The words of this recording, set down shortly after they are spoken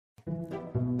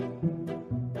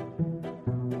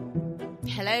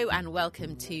Hello and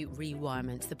welcome to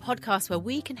Rewirement, the podcast where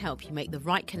we can help you make the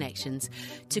right connections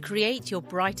to create your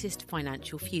brightest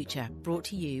financial future, brought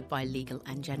to you by Legal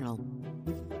 & General.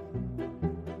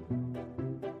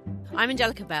 I'm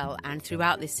Angelica Bell, and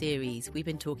throughout this series we've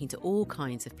been talking to all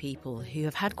kinds of people who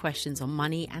have had questions on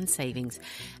money and savings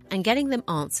and getting them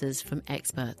answers from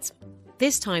experts.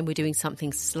 This time we're doing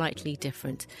something slightly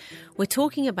different. We're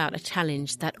talking about a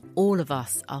challenge that all of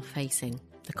us are facing,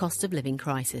 the cost of living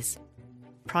crisis.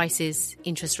 Prices,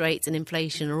 interest rates and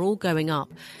inflation are all going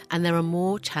up, and there are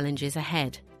more challenges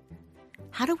ahead.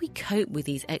 How do we cope with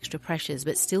these extra pressures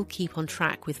but still keep on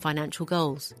track with financial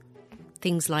goals?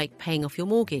 Things like paying off your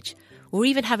mortgage or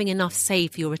even having enough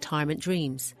saved for your retirement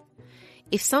dreams.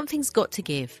 If something's got to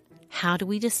give, how do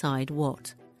we decide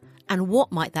what? And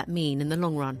what might that mean in the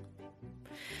long run?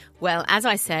 Well, as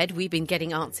I said, we've been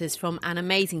getting answers from an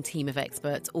amazing team of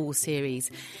experts all series.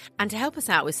 And to help us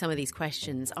out with some of these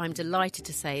questions, I'm delighted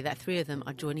to say that three of them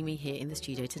are joining me here in the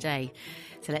studio today.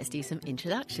 So let's do some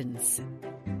introductions.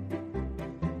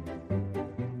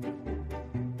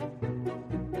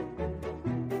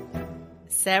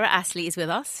 Sarah Astley is with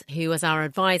us, who was our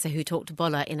advisor who talked to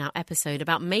Bola in our episode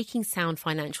about making sound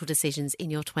financial decisions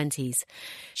in your 20s.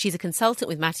 She's a consultant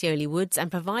with Mattioli Woods and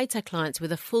provides her clients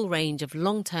with a full range of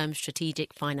long-term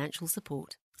strategic financial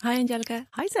support. Hi, Angelica.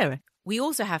 Hi, Sarah. We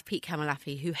also have Pete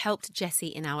Kamalafi, who helped Jessie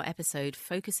in our episode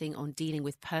focusing on dealing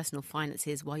with personal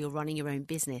finances while you're running your own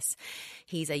business.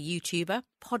 He's a YouTuber,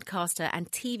 podcaster and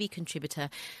TV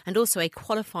contributor, and also a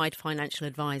qualified financial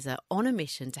advisor on a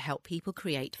mission to help people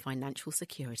create financial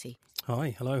security.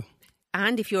 Hi, hello.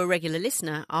 And if you're a regular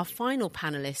listener, our final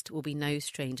panellist will be no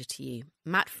stranger to you.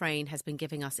 Matt Frayne has been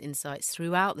giving us insights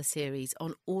throughout the series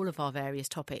on all of our various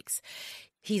topics.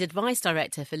 He's Advice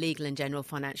Director for Legal & General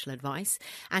Financial Advice,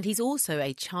 and he's also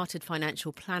a chartered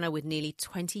financial planner with nearly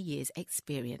 20 years'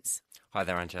 experience. Hi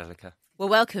there, Angelica. Well,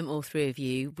 welcome all three of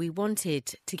you. We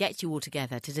wanted to get you all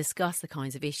together to discuss the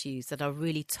kinds of issues that are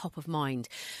really top of mind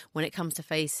when it comes to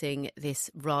facing this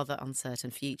rather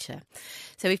uncertain future.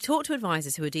 So we've talked to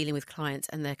advisors who are dealing with clients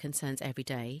and their concerns every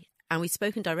day, and we've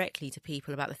spoken directly to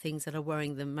people about the things that are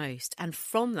worrying them most. And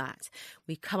from that,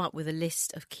 we've come up with a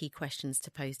list of key questions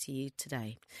to pose to you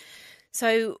today.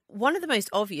 So one of the most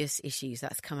obvious issues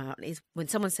that's come out is when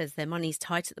someone says their money's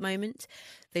tight at the moment,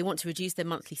 they want to reduce their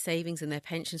monthly savings and their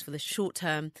pensions for the short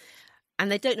term, and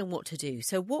they don't know what to do.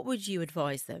 So what would you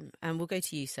advise them? And we'll go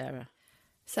to you, Sarah.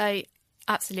 So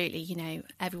absolutely,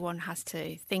 everyone has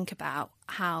to think about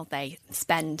how they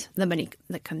spend the money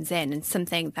that comes in. And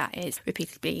something that is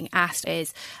repeatedly being asked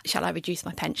is, shall I reduce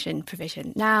my pension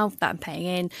provision now that I'm paying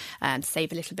in to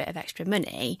save a little bit of extra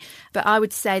money? But I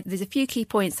would say there's a few key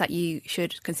points that you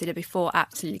should consider before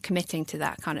absolutely committing to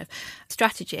that kind of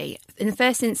strategy. In the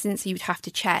first instance, you would have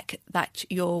to check that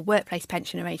your workplace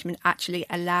pension arrangement actually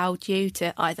allowed you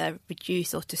to either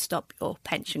reduce or to stop your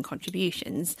pension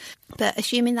contributions. But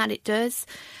assuming that it does,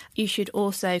 you should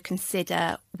also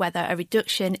consider whether a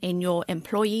reduction in your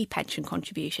employee pension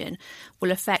contribution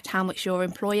will affect how much your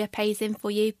employer pays in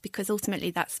for you, because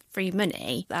ultimately that's free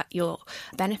money that you're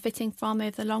benefiting from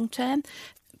over the long term.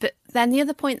 But then the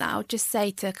other point that I would just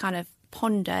say to kind of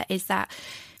ponder is that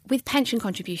with pension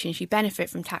contributions, you benefit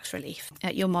from tax relief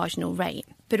at your marginal rate.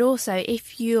 But also,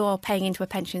 if you're paying into a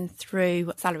pension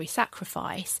through salary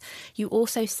sacrifice, you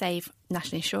also save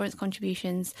national insurance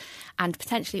contributions and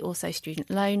potentially also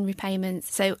student loan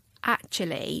repayments. So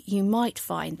actually, you might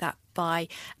find that by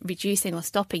reducing or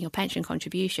stopping your pension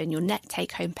contribution, your net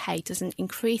take-home pay doesn't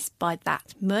increase by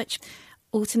that much.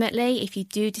 Ultimately, if you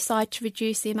do decide to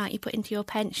reduce the amount you put into your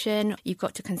pension, you've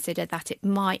got to consider that it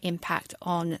might impact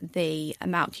on the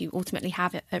amount you ultimately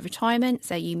have at retirement.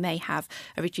 So you may have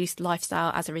a reduced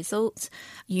lifestyle as a result.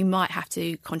 You might have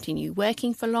to continue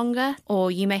working for longer,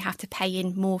 or you may have to pay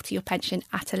in more to your pension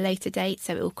at a later date.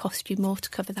 So it will cost you more to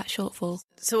cover that shortfall.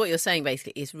 So what you're saying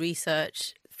basically is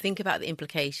research, think about the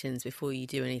implications before you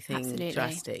do anything Absolutely.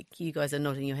 drastic. You guys are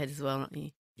nodding your head as well, aren't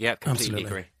you? Yeah, completely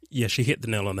agree. Yeah, she hit the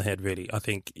nail on the head, really. I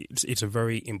think it's a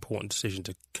very important decision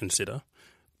to consider.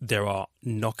 There are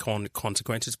knock-on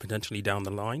consequences potentially down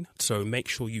the line. So make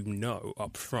sure you know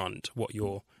up front what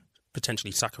you're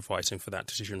potentially sacrificing for that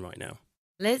decision right now.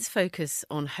 Let's focus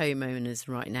on homeowners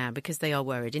right now because they are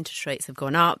worried. Interest rates have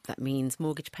gone up. That means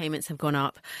mortgage payments have gone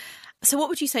up. So what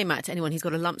would you say, Matt, to anyone who's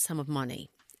got a lump sum of money?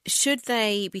 Should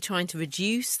they be trying to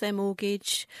reduce their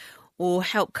mortgage or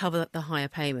help cover the higher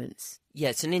payments? Yeah,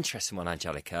 it's an interesting one,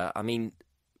 Angelica. I mean,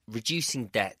 reducing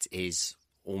debt is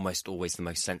almost always the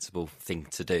most sensible thing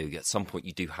to do. At some point,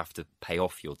 you do have to pay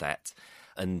off your debt,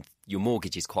 and your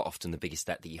mortgage is quite often the biggest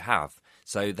debt that you have.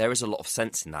 So there is a lot of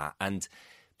sense in that. And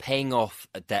paying off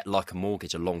a debt like a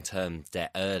mortgage, a long-term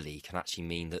debt early, can actually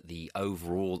mean that the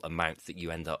overall amount that you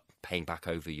end up paying back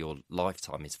over your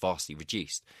lifetime is vastly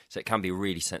reduced. So it can be a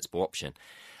really sensible option.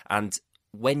 And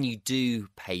when you do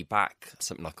pay back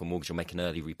something like a mortgage or make an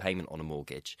early repayment on a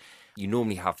mortgage, you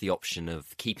normally have the option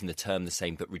of keeping the term the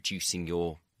same but reducing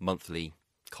your monthly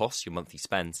costs, your monthly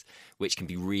spends, which can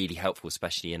be really helpful,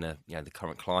 especially in the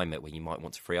current climate where you might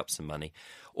want to free up some money.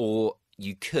 Or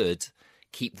you could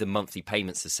keep the monthly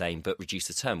payments the same but reduce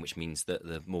the term, which means that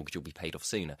the mortgage will be paid off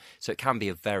sooner. So it can be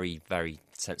a very, very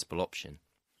sensible option.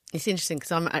 It's interesting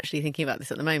because I'm actually thinking about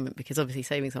this at the moment because obviously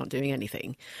savings aren't doing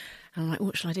anything. And I'm like,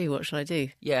 what should I do? What should I do?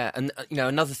 Yeah, and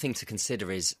another thing to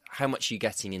consider is how much are you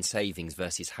getting in savings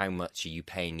versus how much are you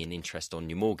paying in interest on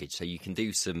your mortgage. So you can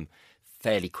do some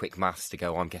fairly quick maths to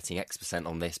go, I'm getting X%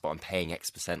 on this, but I'm paying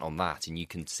X% on that. And you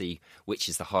can see which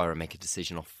is the higher and make a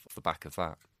decision off the back of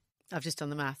that. I've just done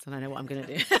the math and I know what I'm going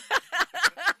to do.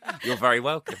 You're very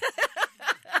welcome.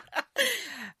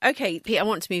 Okay, Pete, I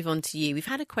want to move on to you. We've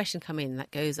had a question come in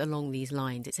that goes along these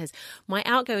lines. It says, my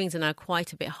outgoings are now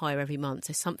quite a bit higher every month,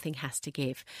 so something has to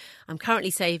give. I'm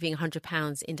currently saving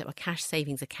 £100 into a cash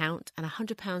savings account and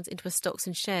 £100 into a stocks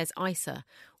and shares ISA.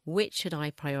 Which should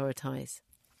I prioritise?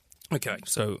 Okay,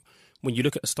 so when you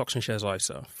look at a stocks and shares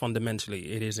ISA,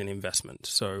 fundamentally it is an investment.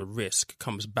 So risk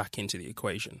comes back into the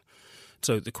equation.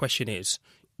 So the question is,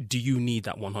 do you need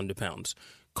that £100?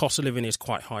 Cost of living is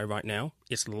quite high right now.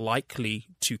 It's likely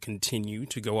to continue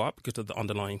to go up because of the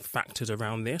underlying factors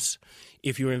around this.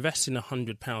 If you're investing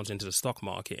 £100 into the stock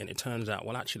market and it turns out,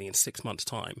 well, actually in 6 months'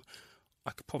 time,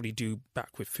 I could probably do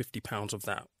back with £50 of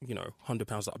that, £100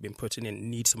 that I've been putting in,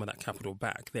 need some of that capital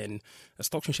back, then a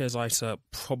stocks and shares ISA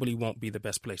probably won't be the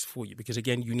best place for you because,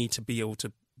 again, you need to be able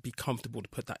to be comfortable to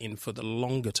put that in for the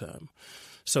longer term.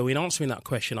 So in answering that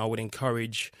question, I would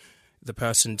encourage the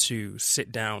person to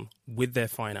sit down with their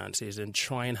finances and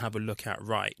try and have a look at,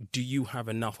 right, do you have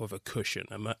enough of a cushion,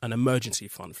 an emergency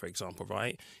fund, for example,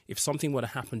 right? If something were to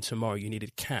happen tomorrow, you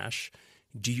needed cash,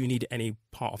 do you need any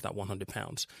part of that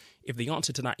 £100? If the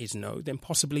answer to that is no, then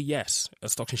possibly yes, a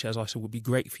stocks and shares ISA would be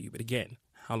great for you. But again,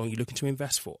 how long are you looking to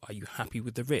invest for? Are you happy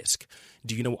with the risk?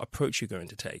 Do you know what approach you're going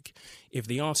to take? If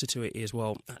the answer to it is,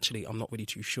 well, actually, I'm not really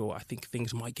too sure, I think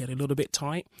things might get a little bit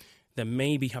tight, then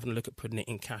maybe having a look at putting it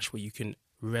in cash where you can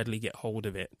readily get hold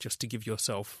of it just to give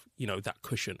yourself, that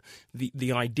cushion.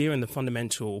 The idea and the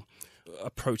fundamental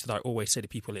approach that I always say to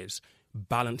people is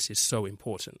balance is so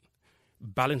important.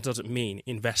 Balance doesn't mean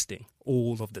investing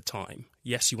all of the time.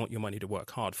 Yes, you want your money to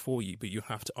work hard for you, but you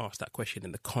have to ask that question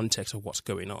in the context of what's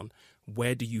going on.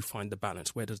 Where do you find the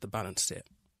balance? Where does the balance sit?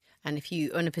 And if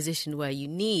you're in a position where you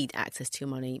need access to your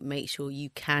money, make sure you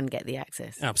can get the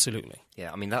access. Absolutely.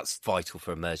 Yeah, I mean, that's vital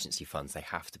for emergency funds. They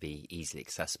have to be easily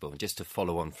accessible. And just to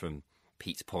follow on from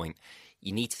Pete's point,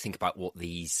 you need to think about what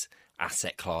these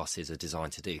asset classes are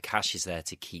designed to do. Cash is there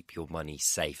to keep your money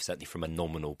safe, certainly from a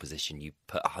nominal position. You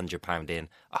put £100 in,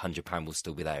 £100 will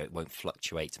still be there. It won't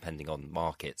fluctuate depending on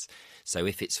markets. So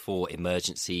if it's for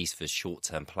emergencies, for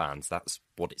short-term plans, that's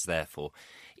what it's there for.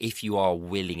 If you are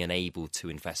willing and able to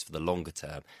invest for the longer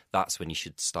term, that's when you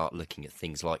should start looking at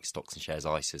things like stocks and shares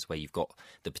ISAs, where you've got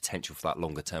the potential for that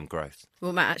longer term growth.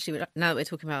 Well, Matt, actually, now that we're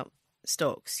talking about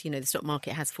stocks, the stock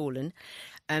market has fallen.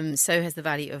 So has the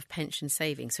value of pension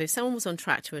savings. So if someone was on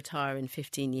track to retire in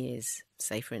 15 years,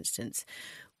 say, for instance,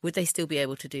 would they still be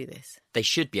able to do this? They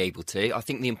should be able to. I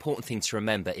think the important thing to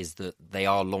remember is that they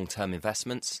are long-term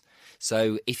investments.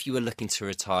 So if you were looking to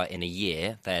retire in a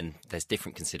year, then there's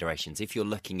different considerations. If you're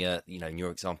looking at, in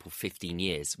your example, 15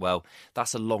 years, well,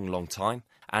 that's a long, long time.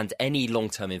 And any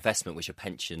long-term investment, which a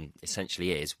pension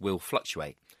essentially is, will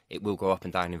fluctuate. It will go up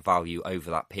and down in value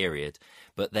over that period,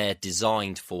 but they're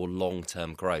designed for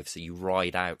long-term growth. So you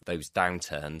ride out those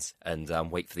downturns and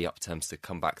wait for the upturns to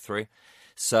come back through.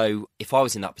 So if I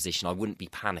was in that position, I wouldn't be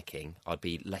panicking. I'd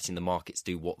be letting the markets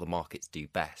do what the markets do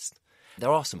best.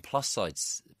 There are some plus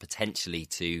sides potentially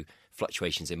to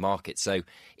fluctuations in markets. So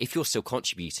if you're still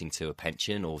contributing to a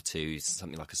pension or to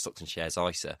something like a stocks and shares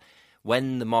ISA,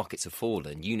 when the markets have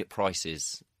fallen, unit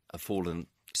prices have fallen,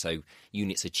 so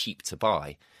units are cheap to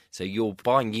buy. So you're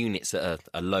buying units at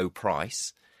a low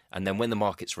price, and then when the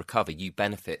markets recover, you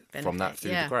benefit from that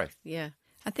through the growth. Yeah.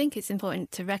 I think it's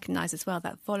important to recognise as well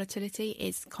that volatility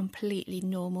is completely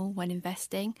normal when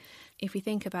investing. If we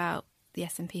think about the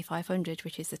S&P 500,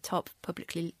 which is the top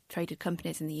publicly traded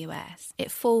companies in the US,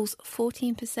 it falls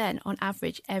 14% on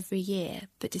average every year.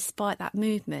 But despite that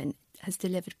movement, has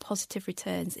delivered positive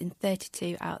returns in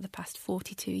 32 out of the past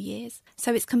 42 years.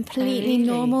 So it's completely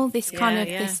normal. This kind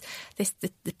of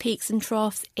the peaks and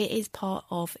troughs. It is part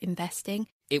of investing.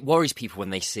 It worries people when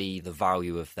they see the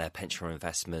value of their pension or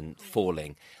investment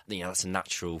falling. That's a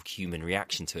natural human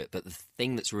reaction to it. But the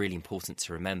thing that's really important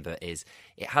to remember is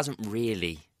it hasn't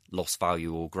really lost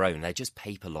value or grown. They're just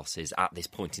paper losses at this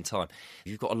point in time.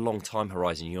 If you've got a long time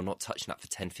horizon, you're not touching that for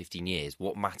 10, 15 years.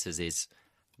 What matters is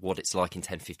what it's like in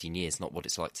 10, 15 years, not what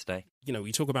it's like today.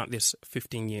 You talk about this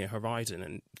 15-year horizon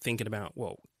and thinking about,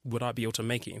 well, would I be able to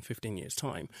make it in 15 years'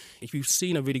 time? If you've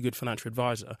seen a really good financial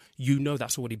advisor,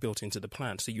 that's already built into the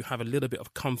plan. So you have a little bit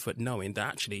of comfort knowing that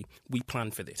actually we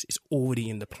planned for this. It's already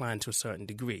in the plan to a certain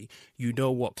degree. You know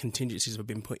what contingencies have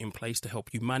been put in place to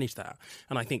help you manage that.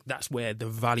 And I think that's where the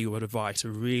value of advice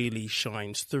really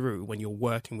shines through when you're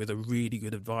working with a really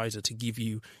good advisor to give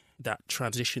you that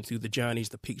transition through the journeys,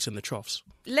 the peaks and the troughs.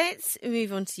 Let's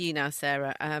move on to you now,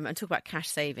 Sarah, and talk about cash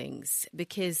savings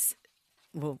because,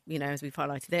 well, as we've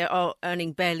highlighted, they are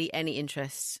earning barely any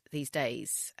interest these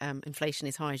days. Inflation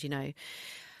is high, as you know.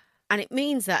 And it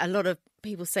means that a lot of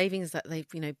people's savings that they've,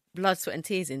 blood, sweat and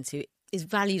tears into is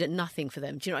valued at nothing for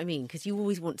them. Do you know what I mean? Because you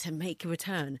always want to make a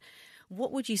return.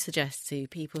 What would you suggest to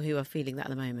people who are feeling that at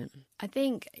the moment? I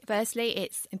think, firstly,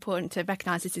 it's important to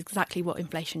recognise this is exactly what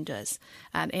inflation does.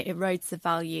 It erodes the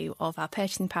value of our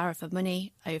purchasing power for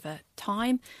money over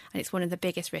time, and it's one of the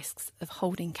biggest risks of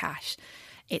holding cash.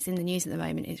 It's in the news at the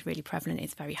moment, it's really prevalent,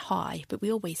 it's very high, but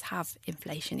we always have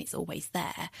inflation, it's always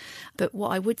there. But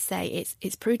what I would say is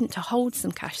it's prudent to hold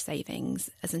some cash savings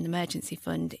as an emergency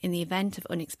fund in the event of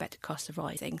unexpected costs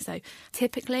arising. So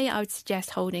typically I would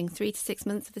suggest holding 3 to 6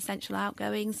 months of essential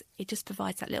outgoings. It just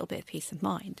provides that little bit of peace of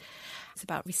mind. It's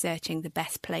about researching the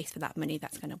best place for that money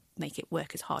that's going to make it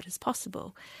work as hard as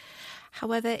possible.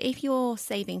 However, if you're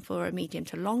saving for a medium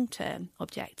to long-term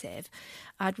objective,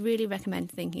 I'd really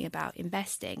recommend thinking about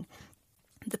investing.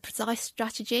 The precise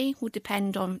strategy will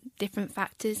depend on different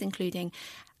factors, including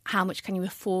how much can you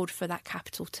afford for that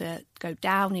capital to go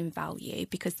down in value,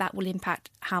 because that will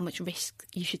impact how much risk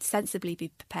you should sensibly be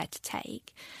prepared to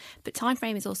take. But time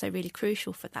frame is also really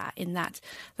crucial for that, in that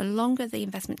the longer the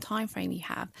investment time frame you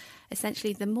have,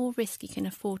 essentially the more risk you can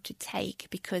afford to take,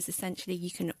 because essentially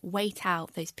you can wait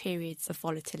out those periods of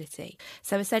volatility.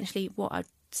 So essentially what I'd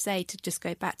say, to just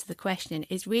go back to the question,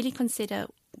 is really consider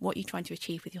what you're trying to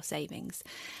achieve with your savings.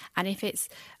 And if it's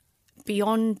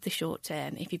beyond the short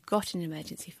term, if you've got an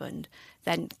emergency fund,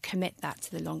 then commit that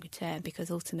to the longer term, because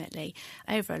ultimately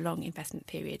over a long investment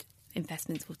period,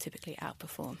 investments will typically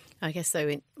outperform. I guess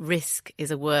so. Risk is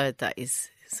a word that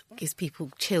gives people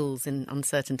chills in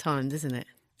uncertain times, isn't it?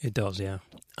 It does, yeah,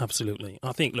 absolutely.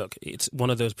 I think, look, it's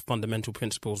one of those fundamental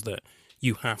principles that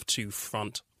you have to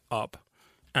front up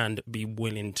and be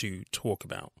willing to talk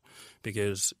about,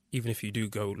 because even if you do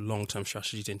go long-term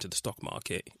strategies into the stock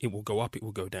market, it will go up, it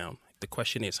will go down. The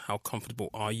question is, how comfortable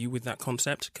are you with that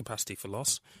concept, capacity for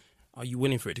loss? Are you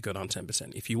willing for it to go down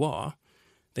 10%? If you are,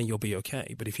 then you'll be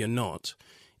okay. But if you're not,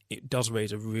 it does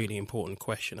raise a really important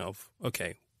question of,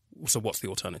 okay, so what's the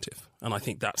alternative? And I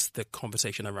think that's the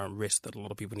conversation around risk that a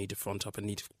lot of people need to front up and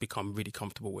need to become really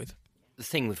comfortable with. The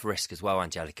thing with risk as well,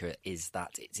 Angelica, is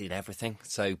that it's in everything.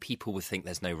 So people would think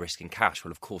there's no risk in cash.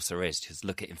 Well, of course there is, because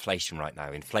look at inflation right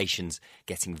now. Inflation's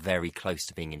getting very close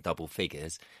to being in double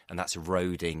figures, and that's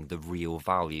eroding the real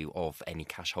value of any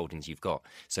cash holdings you've got.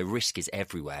 So risk is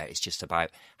everywhere. It's just about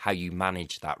how you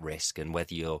manage that risk, and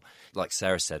whether you're, like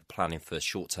Sarah said, planning for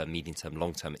short-term, medium-term,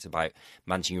 long-term. It's about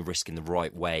managing your risk in the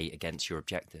right way against your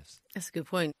objectives. That's a good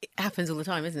point. It happens all the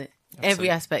time, isn't it? Absolutely. Every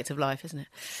aspect of life, isn't it?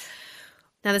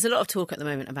 Now, there's a lot of talk at the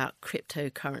moment about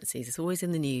cryptocurrencies. It's always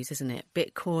in the news, isn't it?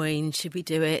 Bitcoin, should we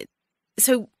do it?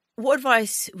 So what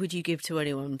advice would you give to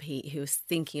anyone, Pete, who is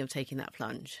thinking of taking that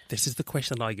plunge? This is the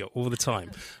question I get all the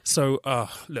time. So,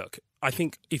 look, I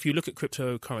think if you look at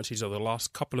cryptocurrencies over the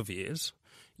last couple of years,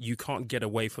 you can't get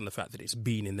away from the fact that it's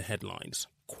been in the headlines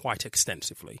quite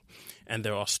extensively. And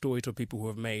there are stories of people who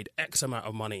have made X amount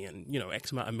of money and,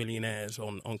 X amount of millionaires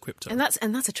on crypto. And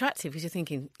that's attractive, because you're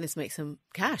thinking, let's make some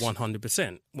cash.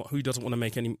 100%. Well, who doesn't want to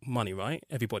make any money, right?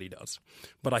 Everybody does.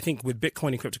 But I think with Bitcoin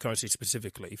and cryptocurrency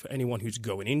specifically, for anyone who's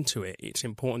going into it, it's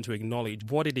important to acknowledge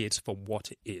what it is for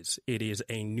what it is. It is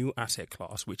a new asset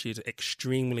class, which is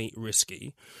extremely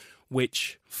risky,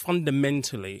 which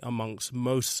fundamentally amongst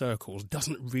most circles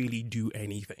doesn't really do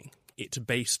anything. It's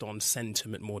based on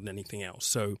sentiment more than anything else.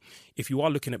 So if you are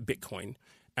looking at Bitcoin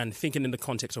and thinking in the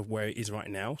context of where it is right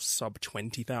now, sub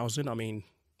 20,000, I mean,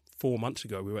 4 months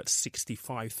ago, we were at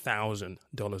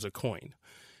 $65,000 a coin.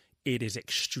 It is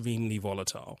extremely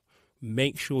volatile.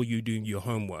 Make sure you do your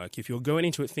homework. If you're going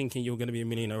into it thinking you're going to be a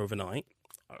millionaire overnight,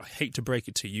 I hate to break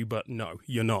it to you, but no,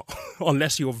 you're not.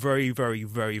 Unless you're very, very,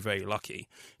 very, very lucky.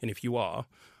 And if you are,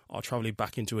 I'll travel you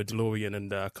back into a DeLorean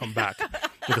and come back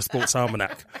with a sports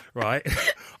almanac, right?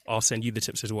 I'll send you the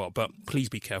tips as well. But please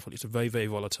be careful. It's very, very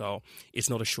volatile. It's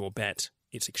not a sure bet.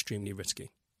 It's extremely risky.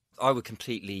 I would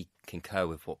completely concur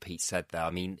with what Pete said there. I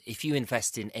mean, if you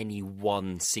invest in any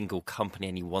one single company,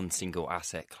 any one single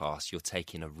asset class, you're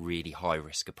taking a really high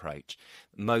risk approach.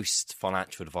 Most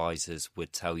financial advisors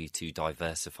would tell you to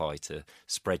diversify, to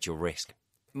spread your risk.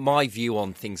 My view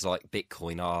on things like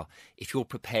Bitcoin are, if you're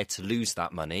prepared to lose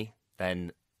that money,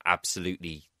 then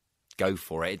absolutely go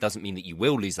for it. It doesn't mean that you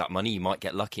will lose that money. You might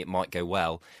get lucky, it might go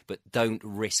well, but don't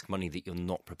risk money that you're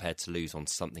not prepared to lose on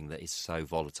something that is so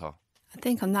volatile. I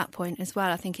think on that point as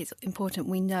well, I think it's important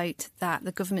we note that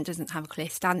the government doesn't have a clear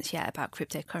stance yet about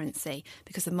cryptocurrency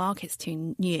because the market's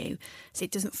too new. So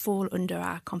it doesn't fall under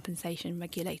our compensation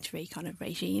regulatory kind of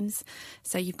regimes.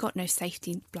 So you've got no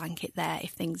safety blanket there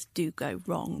if things do go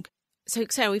wrong. So,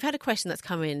 Sarah, we've had a question that's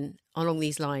come in along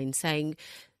these lines saying,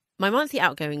 my monthly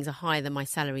outgoings are higher than my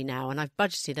salary now and I've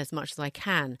budgeted as much as I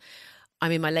can.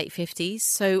 I'm in my late 50s,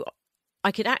 so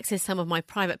I could access some of my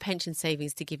private pension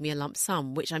savings to give me a lump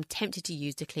sum, which I'm tempted to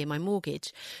use to clear my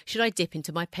mortgage. Should I dip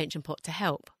into my pension pot to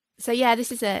help? So, yeah,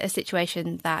 this is a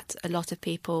situation that a lot of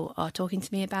people are talking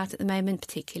to me about at the moment,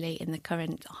 particularly in the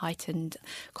current heightened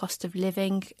cost of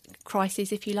living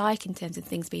crisis, if you like, in terms of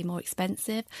things being more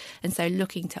expensive. And so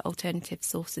looking to alternative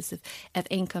sources of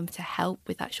income to help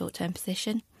with that short-term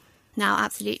position. Now,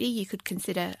 absolutely, you could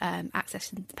consider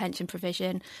accessing the pension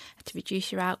provision to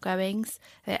reduce your outgoings.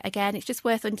 Again, it's just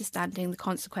worth understanding the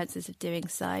consequences of doing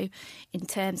so in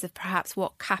terms of perhaps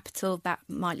what capital that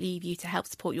might leave you to help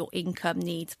support your income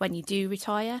needs when you do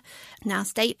retire. Now,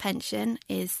 state pension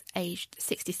is aged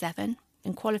 67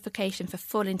 and qualification for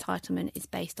full entitlement is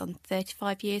based on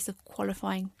 35 years of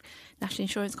qualifying national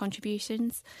insurance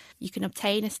contributions. You can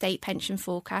obtain a state pension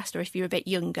forecast, or if you're a bit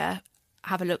younger,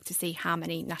 have a look to see how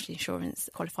many national insurance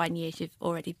qualifying years you've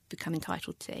already become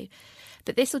entitled to.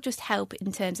 But this will just help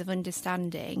in terms of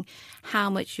understanding how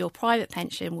much your private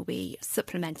pension will be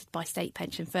supplemented by state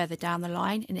pension further down the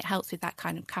line, and it helps with that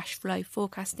kind of cash flow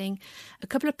forecasting. A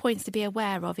couple of points to be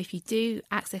aware of: if you do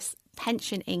access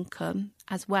pension income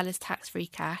as well as tax-free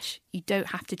cash, you don't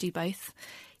have to do both.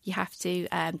 You have to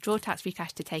draw tax-free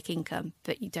cash to take income,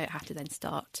 but you don't have to then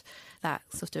start that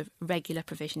sort of regular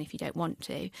provision if you don't want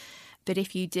to. But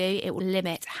if you do, it will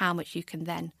limit how much you can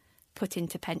then put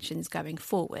into pensions going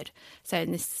forward. So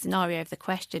in this scenario of the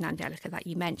question, Angelica, that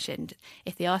you mentioned,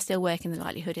 if they are still working, the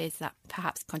likelihood is that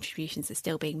perhaps contributions are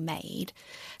still being made.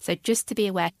 So just to be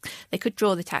aware, they could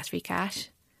draw the tax-free cash,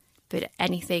 but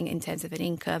anything in terms of an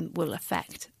income will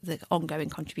affect the ongoing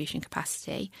contribution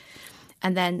capacity.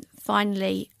 And then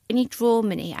finally, when you draw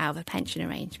money out of a pension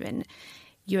arrangement,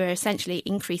 you're essentially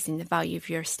increasing the value of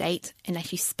your estate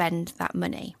unless you spend that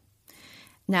money.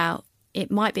 Now, it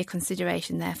might be a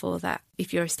consideration, therefore, that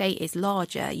if your estate is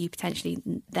larger, you potentially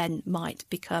then might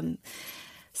become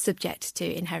subject to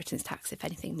inheritance tax if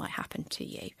anything might happen to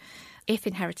you. If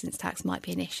inheritance tax might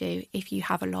be an issue, if you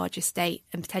have a large estate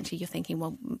and potentially you're thinking,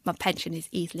 well, my pension is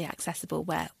easily accessible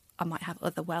where I might have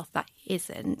other wealth that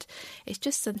isn't, it's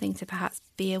just something to perhaps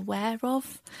be aware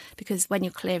of, because when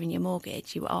you're clearing your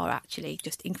mortgage, you are actually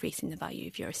just increasing the value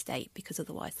of your estate, because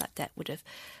otherwise that debt would have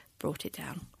brought it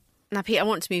down. Now, Pete, I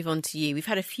want to move on to you. We've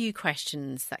had a few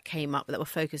questions that came up that were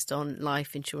focused on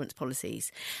life insurance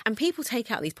policies. And people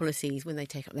take out these policies when they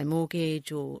take up their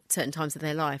mortgage or certain times of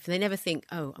their life. And they never think,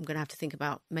 oh, I'm going to have to think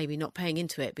about maybe not paying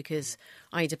into it because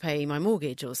I need to pay my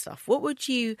mortgage or stuff. What would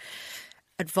you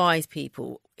advise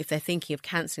people if they're thinking of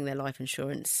cancelling their life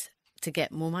insurance to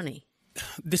get more money?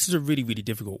 This is a really, really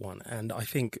difficult one. And I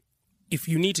think if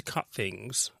you need to cut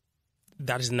things,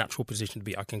 that is a natural position to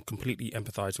be. I can completely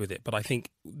empathise with it. But I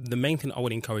think the main thing I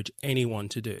would encourage anyone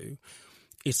to do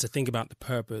is to think about the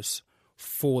purpose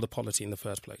for the policy in the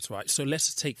first place, right? So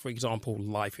let's take, for example,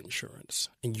 life insurance,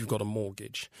 and you've got a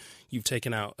mortgage. You've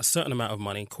taken out a certain amount of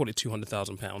money, call it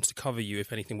 £200,000, to cover you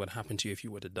if anything would happen to you if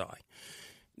you were to die.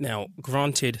 Now,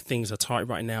 granted, things are tight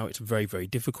right now. It's very, very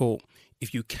difficult.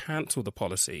 If you cancel the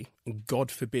policy, and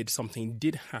God forbid something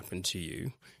did happen to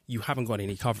you, you haven't got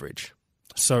any coverage.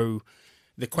 So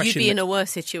the question... You'd be in a worse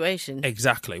situation.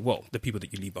 Exactly. Well, the people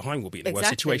that you leave behind will be in a worse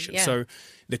situation. Yeah. So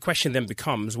the question then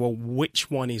becomes, well, which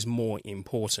one is more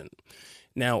important?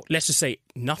 Now, let's just say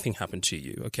nothing happened to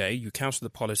you, okay? You cancel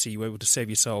the policy, you were able to save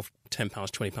yourself £10,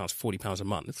 £20, £40 a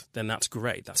month, then that's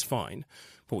great, that's fine.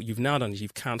 But what you've now done is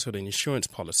you've cancelled an insurance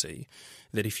policy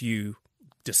that if you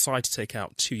decide to take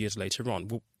out 2 years later on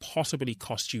will possibly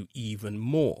cost you even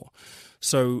more.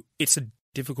 So it's a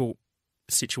difficult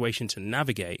situation to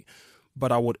navigate.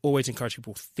 But I would always encourage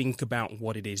people to think about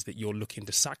what it is that you're looking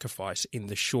to sacrifice in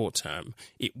the short term.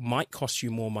 It might cost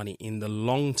you more money in the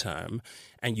long term,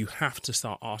 and you have to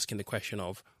start asking the question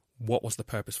of what was the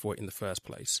purpose for it in the first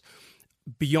place.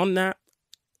 Beyond that,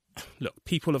 look,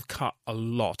 people have cut a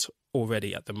lot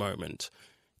already at the moment.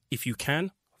 If you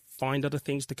can, find other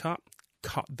things to cut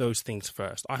those things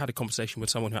first. I had a conversation with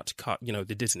someone who had to cut,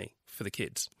 the Disney for the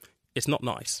kids. It's not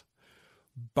nice.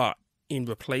 But in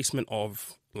replacement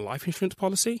of life insurance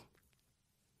policy,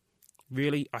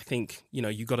 really, I think,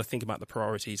 you've got to think about the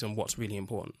priorities and what's really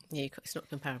important. Yeah, it's not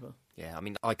comparable. Yeah, I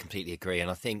mean, I completely agree. And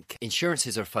I think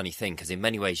insurances are a funny thing because in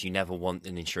many ways you never want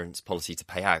an insurance policy to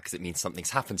pay out because it means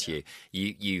something's happened to you.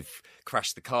 You've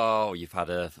crashed the car, or you've had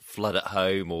a flood at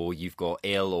home, or you've got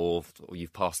ill, or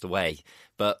you've passed away.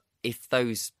 But if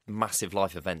those massive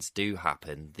life events do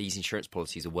happen, these insurance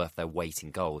policies are worth their weight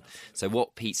in gold. So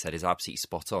what Pete said is absolutely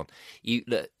spot on.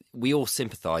 Look, we all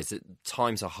sympathise that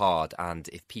times are hard, and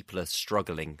if people are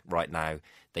struggling right now,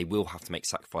 they will have to make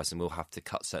sacrifice and will have to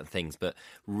cut certain things. But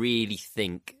really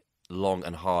think long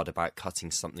and hard about cutting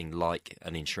something like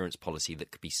an insurance policy that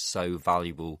could be so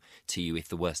valuable to you if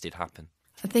the worst did happen.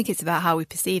 I think it's about how we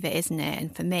perceive it, isn't it?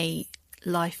 And for me,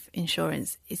 life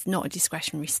insurance is not a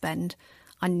discretionary spend.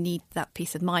 I need that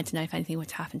peace of mind to know if anything were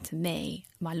to happen to me,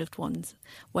 my loved ones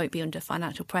won't be under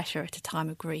financial pressure at a time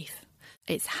of grief.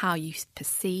 It's how you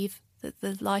perceive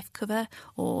the life cover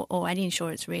or any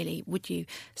insurance really. Would you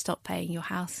stop paying your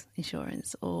house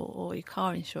insurance or your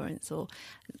car insurance, or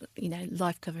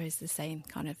life cover is the same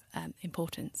kind of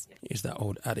importance. It's that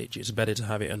old adage, it's better to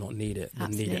have it and not need it than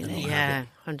Absolutely. need it and not Yeah,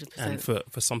 have it. 100%. And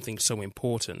for something so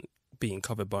important being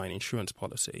covered by an insurance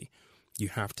policy, you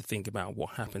have to think about what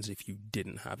happens if you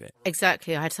didn't have it.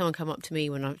 Exactly. I had someone come up to me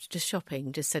when I was just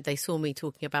shopping, just said they saw me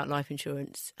talking about life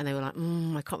insurance and they were like,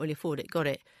 I can't really afford it. Got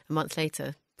it. A month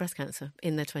later, breast cancer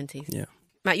in their 20s. Yeah.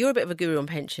 Matt, you're a bit of a guru on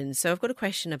pensions. So I've got a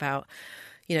question about,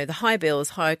 the high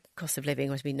bills, high cost of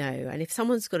living, as we know. And if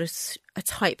someone's got a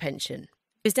tight pension,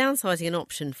 is downsizing an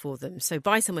option for them? So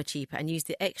buy somewhere cheaper and use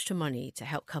the extra money to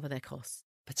help cover their costs?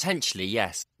 Potentially,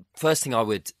 yes. First thing I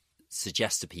would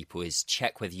suggest to people is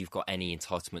check whether you've got any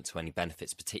entitlement to any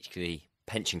benefits, particularly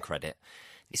pension credit.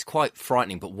 It's quite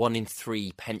frightening, but 1 in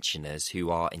 3 pensioners who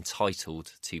are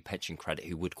entitled to pension credit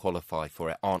who would qualify for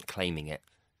it aren't claiming it.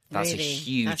 That's Really? a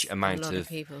huge That's amount a lot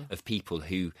of people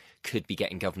who could be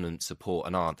getting government support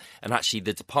and aren't. And actually,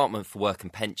 the Department for Work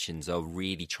and Pensions are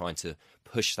really trying to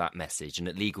push that message. And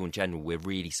at Legal in General, we're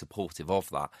really supportive of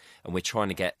that. And we're trying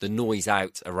to get the noise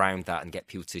out around that and get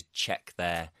people to check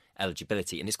their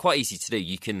eligibility. And it's quite easy to do.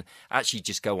 You can actually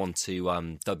just go on to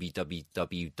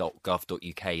www.gov.uk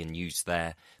and use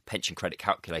their pension credit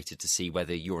calculator to see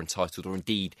whether you're entitled, or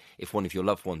indeed if one of your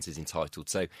loved ones is entitled.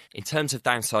 So in terms of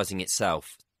downsizing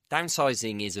itself,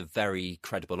 downsizing is a very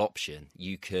credible option.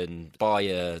 You can buy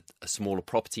a smaller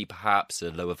property, perhaps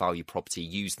a lower value property,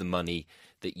 use the money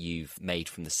that you've made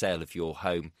from the sale of your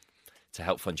home to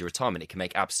help fund your retirement. It can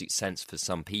make absolute sense for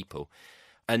some people.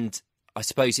 And I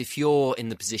suppose if you're in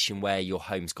the position where your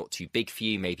home's got too big for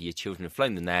you, maybe your children have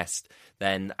flown the nest,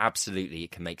 then absolutely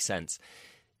it can make sense.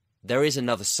 There is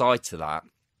another side to that.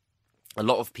 A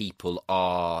lot of people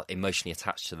are emotionally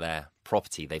attached to their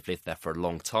property. They've lived there for a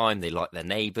long time. They like their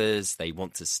neighbours. They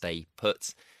want to stay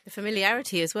put. The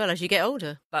familiarity as well as you get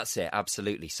older. That's it,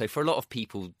 absolutely. So for a lot of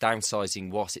people,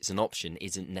 downsizing, whilst it's an option,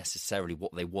 isn't necessarily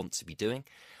what they want to be doing.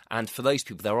 And for those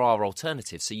people, there are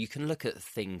alternatives. So you can look at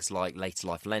things like later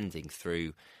life lending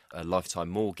through a lifetime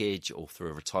mortgage or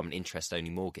through a retirement interest only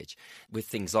mortgage. With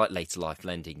things like later life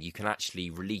lending, you can actually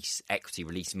release equity,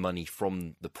 release money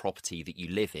from the property that you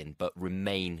live in, but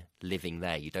remain living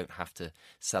there. You don't have to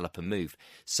sell up and move.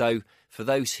 So for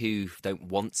those who don't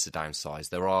want to downsize,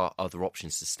 there are other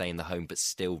options to stay in the home but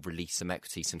still release some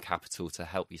equity, some capital to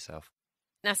help yourself.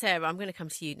 Now, Sarah, I'm going to come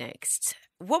to you next.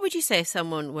 What would you say if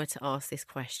someone were to ask this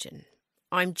question?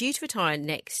 I'm due to retire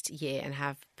next year and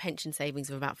have pension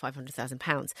savings of about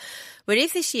 £500,000. But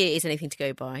if this year is anything to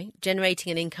go by,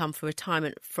 generating an income for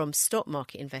retirement from stock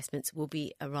market investments will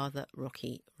be a rather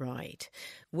rocky ride.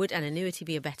 Would an annuity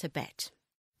be a better bet?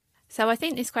 So I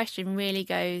think this question really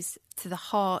goes to the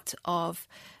heart of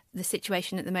the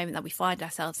situation at the moment that we find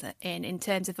ourselves in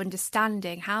terms of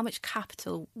understanding how much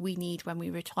capital we need when we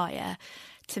retire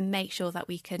to make sure that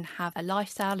we can have a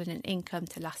lifestyle and an income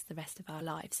to last the rest of our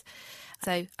lives.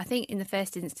 So I think in the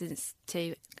first instance,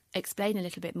 to explain a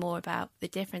little bit more about the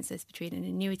differences between an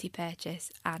annuity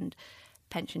purchase and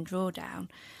pension drawdown,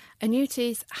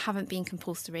 annuities haven't been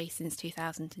compulsory since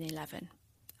 2011.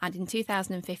 And in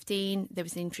 2015, there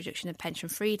was the introduction of pension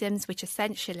freedoms, which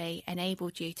essentially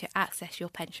enabled you to access your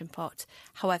pension pot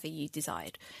however you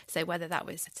desired. So whether that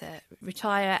was to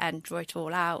retire and draw it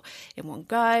all out in one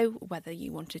go, whether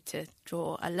you wanted to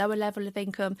draw a lower level of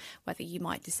income, whether you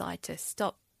might decide to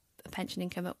stop a pension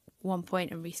income at one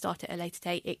point and restart it at a later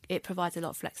date, it provides a lot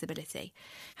of flexibility.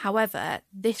 However,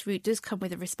 this route does come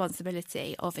with a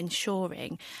responsibility of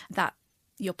ensuring that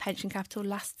your pension capital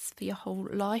lasts for your whole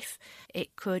life.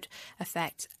 It could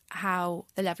affect how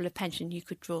the level of pension you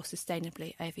could draw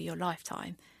sustainably over your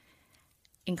lifetime.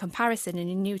 In comparison, an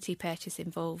annuity purchase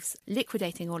involves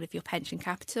liquidating all of your pension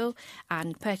capital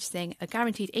and purchasing a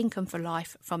guaranteed income for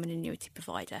life from an annuity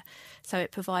provider. So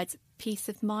it provides peace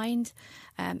of mind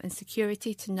and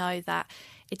security to know that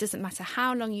it doesn't matter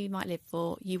how long you might live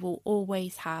for, you will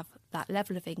always have that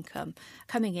level of income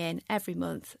coming in every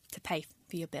month to pay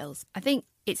for your bills. I think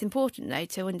it's important, though,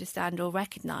 to understand or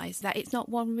recognise that it's not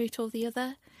one route or the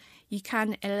other. You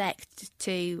can elect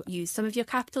to use some of your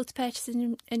capital to purchase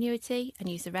an annuity and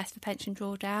use the rest for pension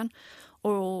drawdown,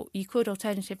 or you could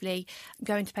alternatively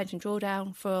go into pension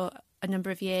drawdown for a number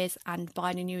of years and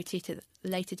buy an annuity to a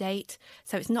later date.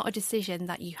 So it's not a decision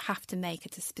that you have to make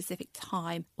at a specific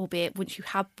time, albeit once you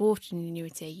have bought an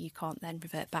annuity, you can't then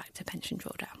revert back to pension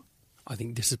drawdown. I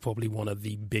think this is probably one of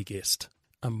the biggest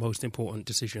and most important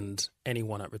decisions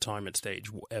anyone at retirement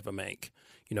stage will ever make.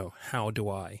 You know, how do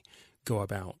I go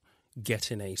about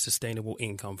getting a sustainable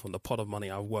income from the pot of money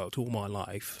I've worked all my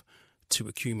life to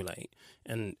accumulate?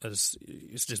 And as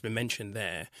it's just been mentioned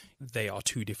there, they are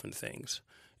two different things.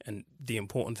 And the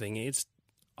important thing is,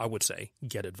 I would say,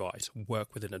 get advice.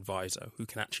 Work with an advisor who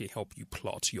can actually help you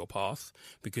plot your path,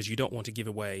 because you don't want to give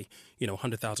away,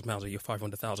 £100,000 of your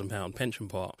 £500,000 pension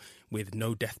pot with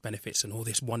no death benefits and all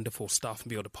this wonderful stuff and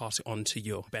be able to pass it on to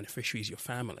your beneficiaries, your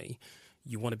family.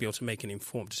 You want to be able to make an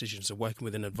informed decision. So working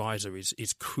with an advisor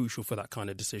is crucial for that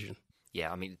kind of decision.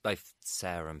 Yeah, I mean, both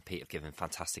Sarah and Pete have given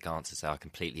fantastic answers there. I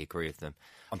completely agree with them.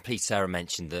 I'm pleased Sarah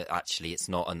mentioned that actually it's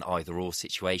not an either-or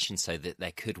situation, so that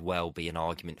there could well be an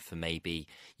argument for maybe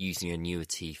using an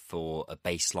annuity for a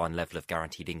baseline level of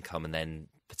guaranteed income and then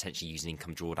potentially using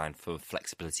income drawdown for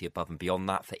flexibility above and beyond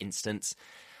that, for instance.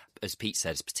 As Pete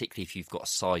says, particularly if you've got a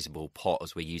sizable pot,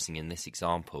 as we're using in this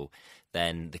example,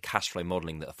 then the cash flow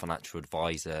modelling that a financial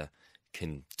advisor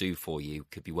can do for you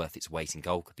could be worth its weight in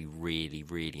gold, could be really,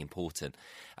 really important.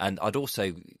 And I'd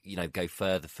also, go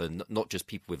further for not just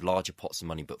people with larger pots of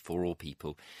money, but for all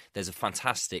people. There's a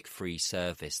fantastic free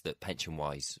service that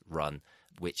PensionWise run,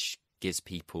 which gives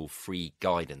people free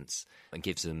guidance and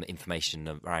gives them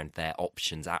information around their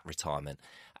options at retirement.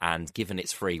 And given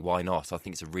it's free, why not? I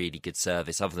think it's a really good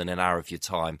service. Other than an hour of your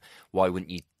time, why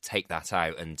wouldn't you take that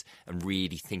out and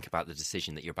really think about the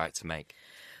decision that you're about to make?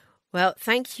 Well,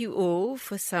 thank you all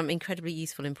for some incredibly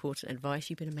useful, important advice.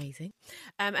 You've been amazing.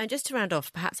 And just to round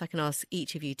off, perhaps I can ask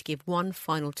each of you to give one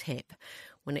final tip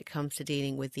when it comes to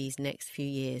dealing with these next few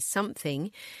years.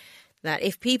 Something that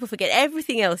if people forget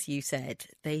everything else you said,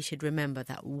 they should remember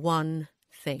that one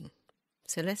thing.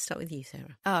 So let's start with you,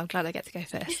 Sarah. Oh, I'm glad I get to go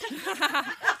first.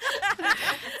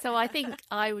 So I think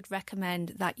I would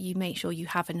recommend that you make sure you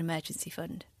have an emergency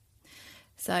fund.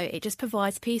 So it just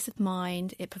provides peace of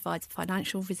mind, it provides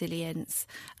financial resilience,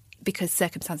 because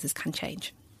circumstances can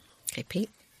change. Okay, Pete?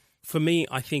 For me,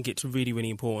 I think it's really, really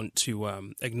important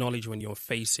to acknowledge when you're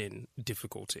facing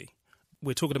difficulty.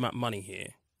 We're talking about money here.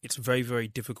 It's very, very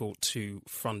difficult to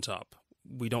front up.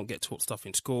 We don't get taught stuff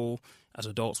in school. As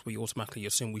adults, we automatically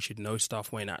assume we should know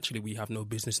stuff when actually we have no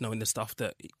business knowing the stuff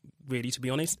that, really, to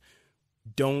be honest,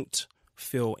 don't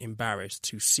feel embarrassed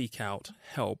to seek out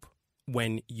help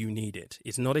when you need it.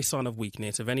 It's not a sign of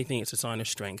weakness. If anything, it's a sign of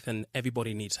strength, and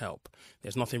everybody needs help.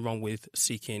 There's nothing wrong with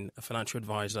seeking a financial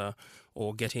advisor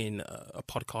or getting a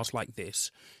podcast like this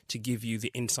to give you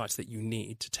the insights that you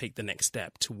need to take the next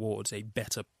step towards a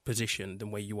better position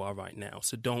than where you are right now.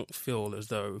 So don't feel as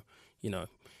though,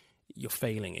 you're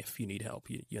failing if you need help.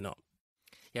 You're not.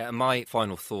 Yeah, and my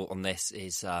final thought on this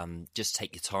is just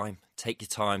take your time. Take your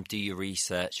time, do your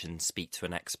research and speak to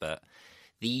an expert.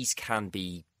 These can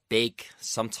be big,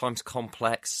 sometimes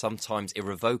complex, sometimes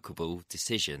irrevocable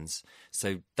decisions.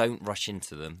 So don't rush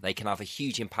into them. They can have a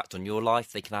huge impact on your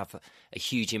life. They can have a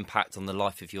huge impact on the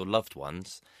life of your loved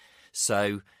ones.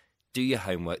 So do your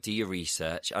homework, do your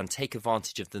research, and take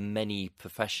advantage of the many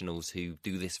professionals who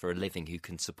do this for a living who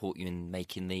can support you in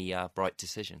making the right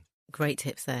decision. Great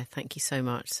tips there. Thank you so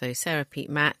much. So Sarah, Pete,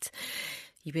 Matt,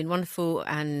 you've been wonderful,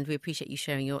 and we appreciate you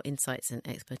sharing your insights and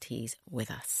expertise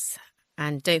with us.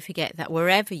 And don't forget that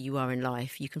wherever you are in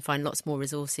life, you can find lots more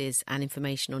resources and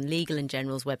information on Legal &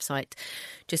 General's website.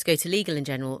 Just go to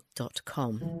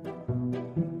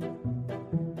legalandgeneral.com.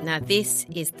 Now, this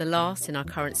is the last in our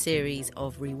current series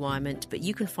of Rewirement, but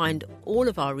you can find all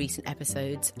of our recent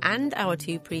episodes and our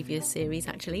 2 previous series,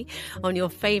 actually, on your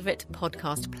favourite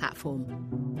podcast platform.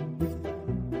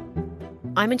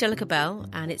 I'm Angelica Bell,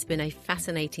 and it's been a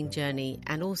fascinating journey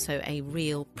and also a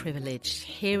real privilege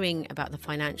hearing about the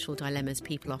financial dilemmas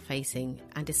people are facing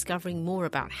and discovering more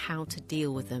about how to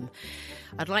deal with them.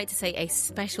 I'd like to say a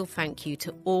special thank you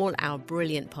to all our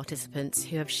brilliant participants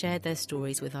who have shared their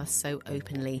stories with us so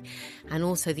openly, and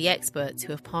also the experts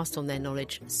who have passed on their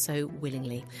knowledge so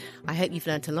willingly. I hope you've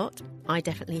learnt a lot. I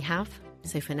definitely have.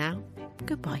 So for now,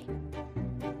 goodbye.